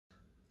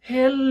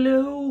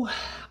Hello,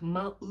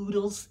 my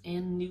oodles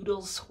and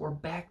noodles. We're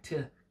back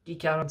to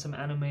geek out on some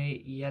anime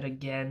yet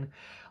again.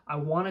 I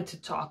wanted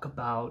to talk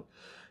about,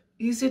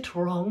 is it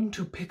wrong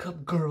to pick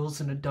up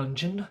girls in a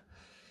dungeon?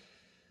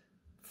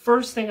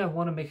 First thing I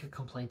want to make a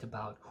complaint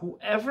about,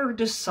 whoever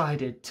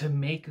decided to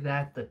make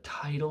that the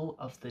title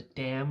of the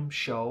damn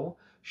show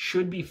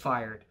should be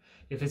fired.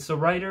 If it's the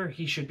writer,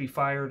 he should be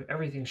fired.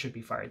 Everything should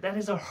be fired. That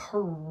is a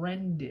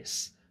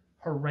horrendous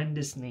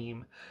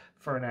name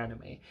for an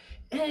anime.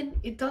 And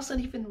it doesn't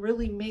even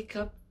really make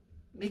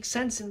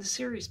sense in the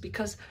series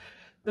because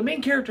the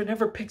main character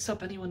never picks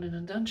up anyone in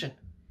a dungeon.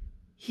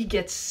 He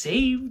gets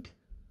saved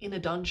in a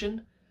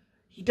dungeon.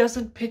 He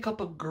doesn't pick up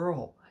a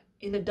girl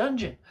in a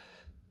dungeon.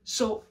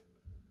 So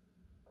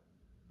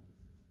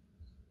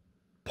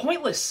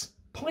pointless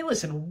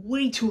and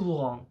way too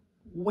long.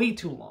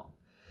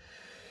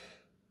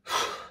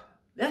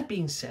 That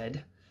being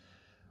said,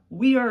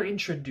 we are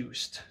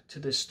introduced to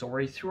this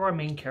story through our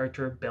main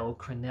character, Bel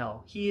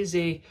Crenel. He is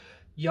a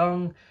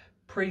young,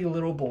 pretty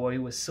little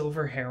boy with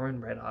silver hair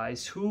and red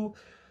eyes who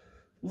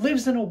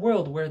lives in a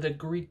world where the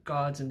Greek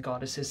gods and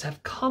goddesses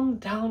have come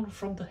down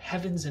from the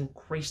heavens and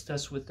graced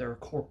us with their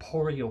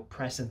corporeal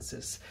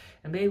presences.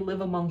 And they live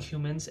among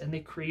humans and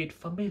they create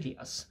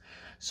familias.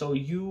 So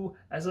you,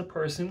 as a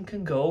person,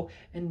 can go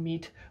and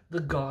meet the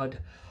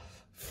goddess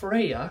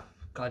Freya,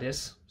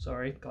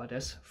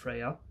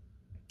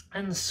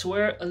 and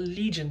swear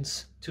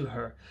allegiance to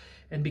her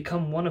and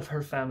become one of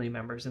her family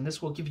members. And this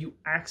will give you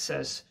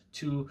access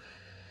to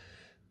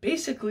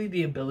basically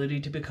the ability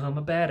to become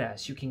a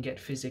badass. You can get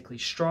physically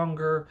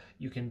stronger,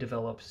 you can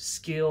develop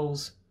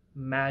skills,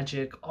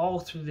 magic, all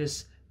through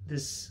this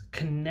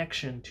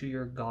connection to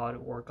your god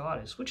or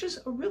goddess, which is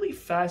a really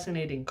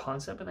fascinating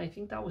concept, and I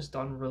think that was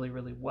done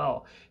really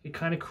well. It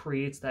kind of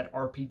creates that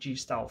RPG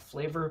style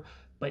flavor,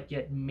 but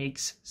yet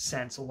makes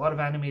sense. A lot of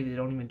anime, they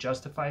don't even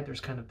justify it. There's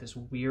kind of this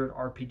weird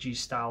RPG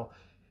style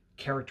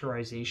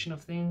characterization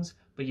of things,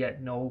 but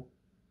yet no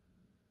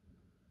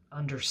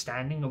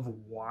understanding of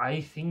why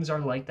things are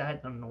like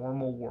that in a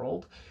normal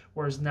world.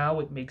 Whereas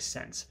now it makes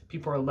sense.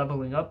 People are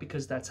leveling up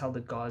because that's how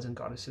the gods and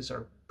goddesses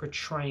are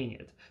portraying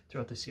it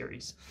throughout the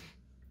series.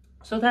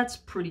 So that's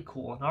pretty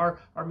cool. And our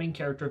main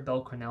character,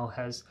 Bel Crenel,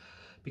 has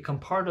become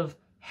part of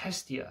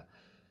Hestia,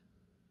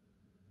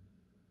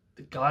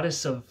 the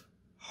goddess of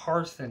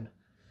hearth and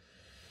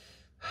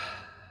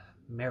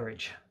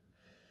marriage.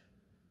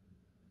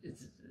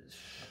 It's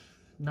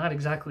not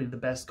exactly the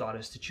best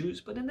goddess to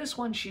choose, but in this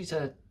one she's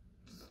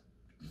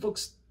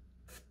looks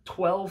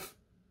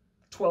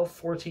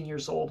 14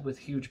 years old with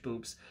huge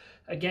boobs.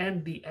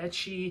 Again, the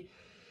ecchi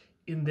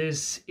in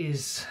this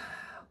is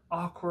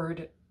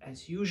awkward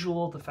as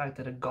usual. The fact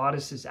that a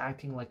goddess is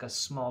acting like a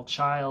small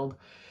child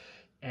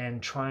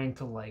and trying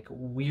to like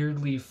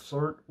weirdly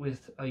flirt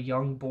with a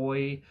young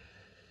boy,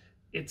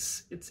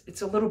 it's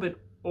a little bit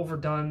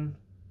overdone.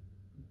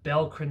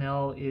 Bel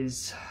Crenel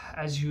is,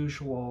 as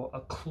usual,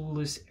 a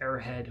clueless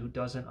airhead who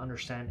doesn't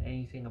understand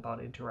anything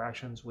about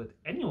interactions with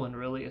anyone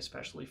really,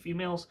 especially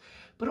females.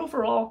 But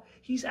overall,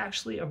 he's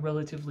actually a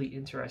relatively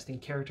interesting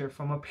character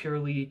from a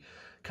purely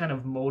kind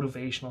of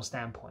motivational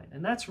standpoint.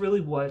 And that's really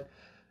what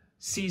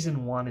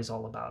Season 1 is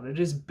all about. It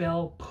is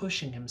Bel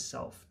pushing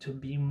himself to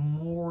be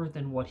more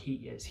than what he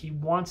is. He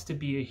wants to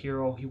be a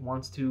hero. He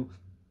wants to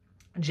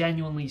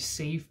genuinely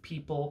save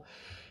people.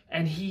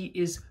 And he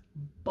is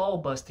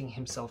ball-busting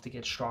himself to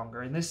get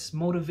stronger. And this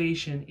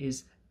motivation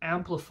is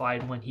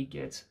amplified when he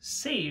gets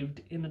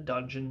saved in a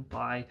dungeon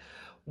by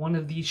one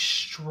of the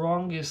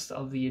strongest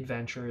of the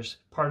adventurers,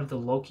 part of the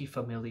Loki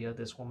familia,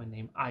 this woman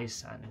named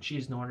Aisan. And she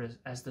is known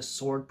as the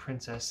Sword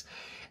Princess.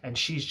 And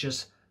she's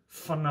just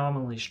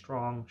phenomenally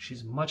strong.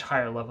 She's much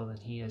higher level than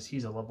he is.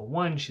 He's a level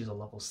 1, she's a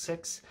level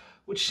 6,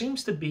 which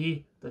seems to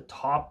be the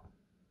top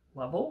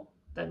level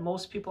that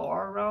most people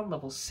are around.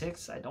 Level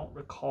 6, I don't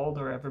recall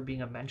there ever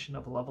being a mention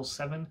of a level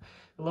 7.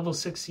 The level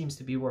 6 seems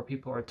to be where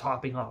people are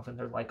topping off and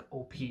they're like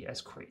OP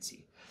as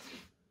crazy.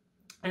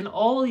 And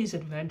all these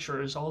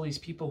adventurers, all these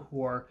people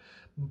who are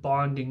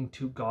bonding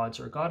to gods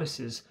or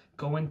goddesses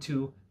go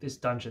into this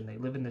dungeon. They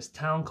live in this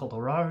town called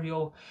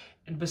Horario,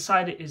 and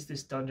beside it is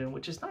this dungeon,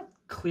 which is not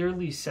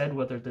clearly said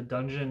whether the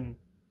dungeon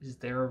is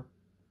there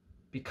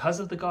because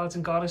of the gods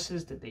and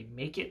goddesses. Did they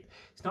make it?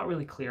 It's not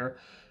really clear.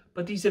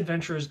 But these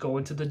adventurers go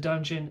into the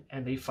dungeon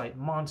and they fight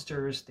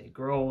monsters, they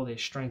grow, they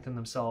strengthen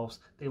themselves,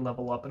 they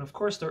level up. And of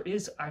course there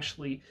is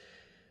actually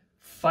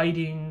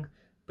fighting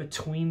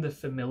between the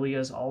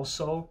familias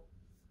also.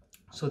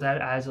 So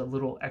that adds a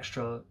little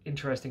extra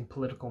interesting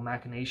political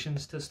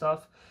machinations to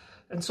stuff.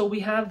 And so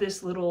we have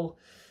this little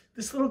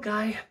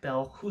guy,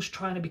 Bel, who's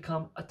trying to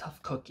become a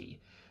tough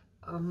cookie.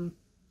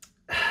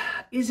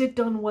 Is it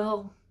done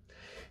well?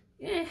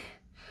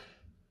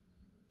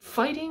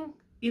 Fighting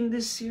in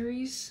this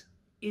series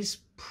is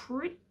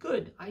pretty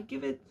good. I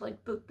give it, like,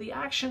 the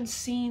action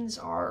scenes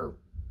are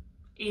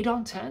 8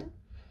 on 10.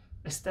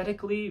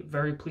 Aesthetically,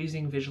 very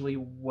pleasing, visually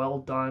well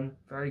done,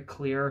 very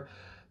clear.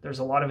 There's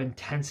a lot of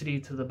intensity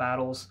to the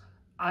battles.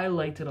 I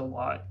liked it a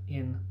lot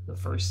in the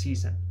first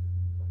season.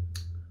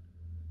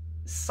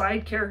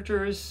 Side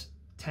characters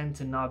tend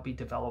to not be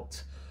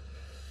developed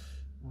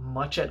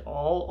much at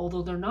all,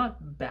 although they're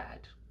not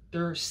bad.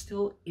 They're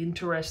still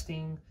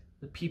interesting.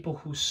 The people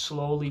who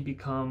slowly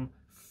become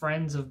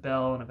friends of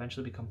Bell and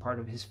eventually become part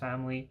of his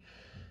family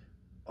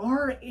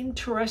are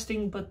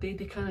interesting, but they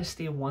kind of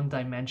stay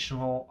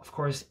one-dimensional. Of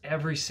course,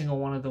 every single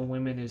one of the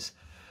women is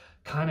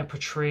kind of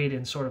portrayed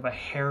in sort of a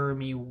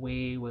harem-y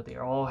way where they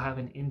all have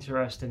an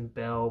interest in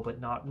Bell, but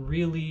not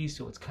really,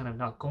 so it's kind of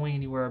not going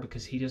anywhere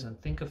because he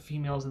doesn't think of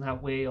females in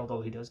that way,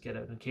 although he does get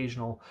an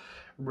occasional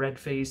red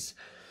face.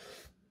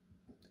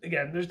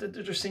 Again,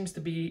 there seems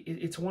to be,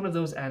 it's one of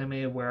those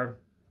anime where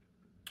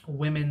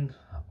women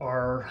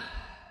are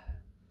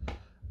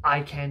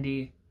eye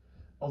candy,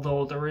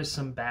 although there is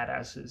some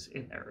badasses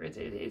in there.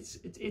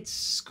 It's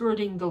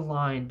skirting the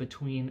line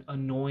between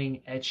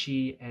annoying,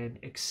 ecchi, and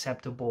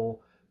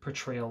acceptable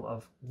portrayal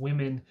of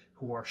women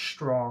who are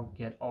strong,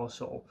 yet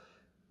also,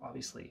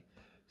 obviously,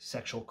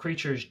 sexual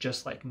creatures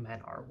just like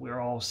men are. We're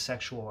all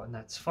sexual, and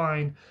that's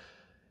fine.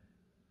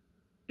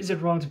 Is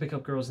it wrong to pick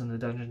up girls in the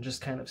dungeon? Just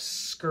kind of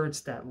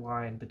skirts that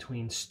line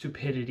between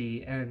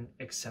stupidity and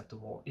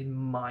acceptable in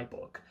my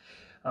book.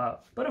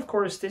 But of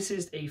course, this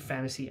is a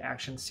fantasy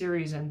action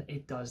series, and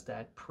it does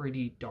that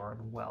pretty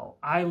darn well.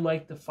 I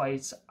like the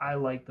fights. I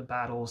like the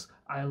battles.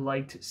 I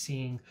liked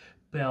seeing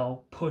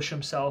Bell push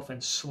himself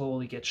and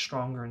slowly get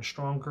stronger and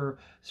stronger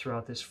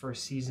throughout this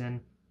first season.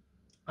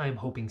 I'm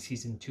hoping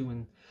season 2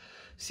 and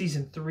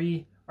season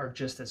 3 are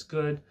just as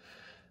good.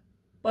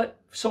 But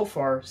so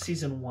far,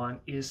 season 1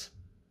 is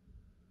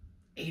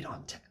 8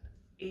 on 10.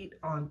 8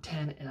 on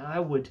 10, and I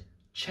would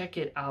check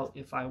it out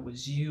if I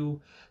was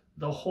you.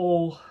 The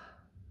whole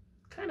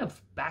kind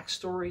of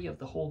backstory of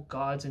the whole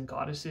gods and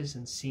goddesses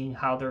and seeing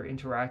how they're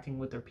interacting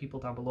with their people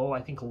down below.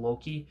 I think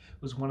Loki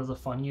was one of the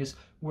funniest.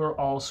 We're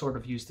all sort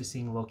of used to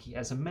seeing Loki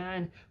as a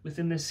man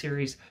within this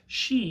series.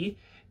 She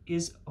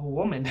is a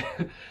woman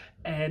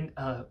and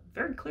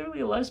very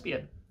clearly a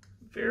lesbian.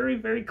 Very,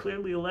 very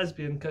clearly a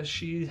lesbian because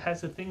she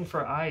has a thing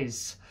for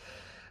eyes.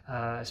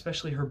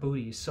 Especially her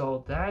booty.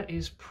 So that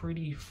is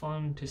pretty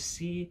fun to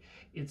see.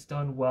 It's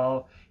done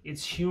well.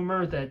 It's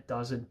humor that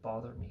doesn't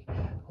bother me.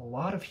 A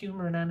lot of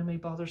humor in anime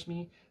bothers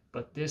me,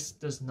 but this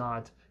does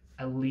not,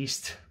 at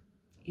least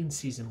in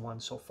season 1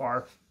 so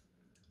far.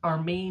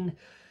 Our main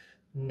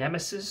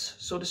nemesis,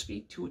 so to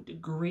speak, to a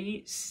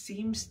degree,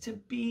 seems to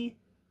be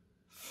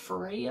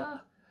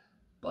Freya,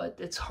 but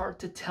it's hard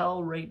to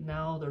tell right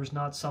now. There's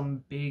not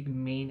some big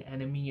main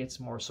enemy. It's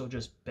more so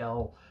just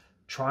Bell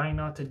trying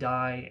not to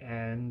die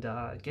and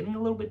getting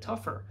a little bit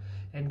tougher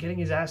and getting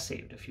his ass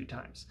saved a few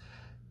times.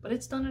 But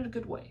it's done in a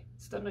good way.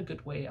 It's done in a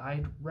good way.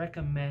 I'd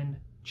recommend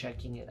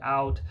checking it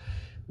out.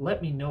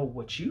 Let me know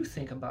what you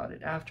think about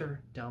it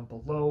after down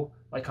below.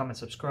 Like, comment,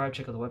 subscribe.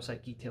 Check out the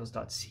website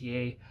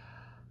geektales.ca.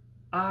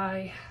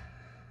 I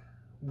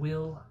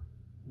will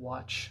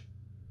watch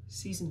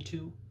season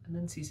 2 and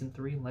then season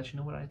 3 and let you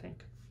know what I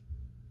think.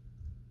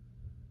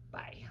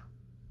 Bye.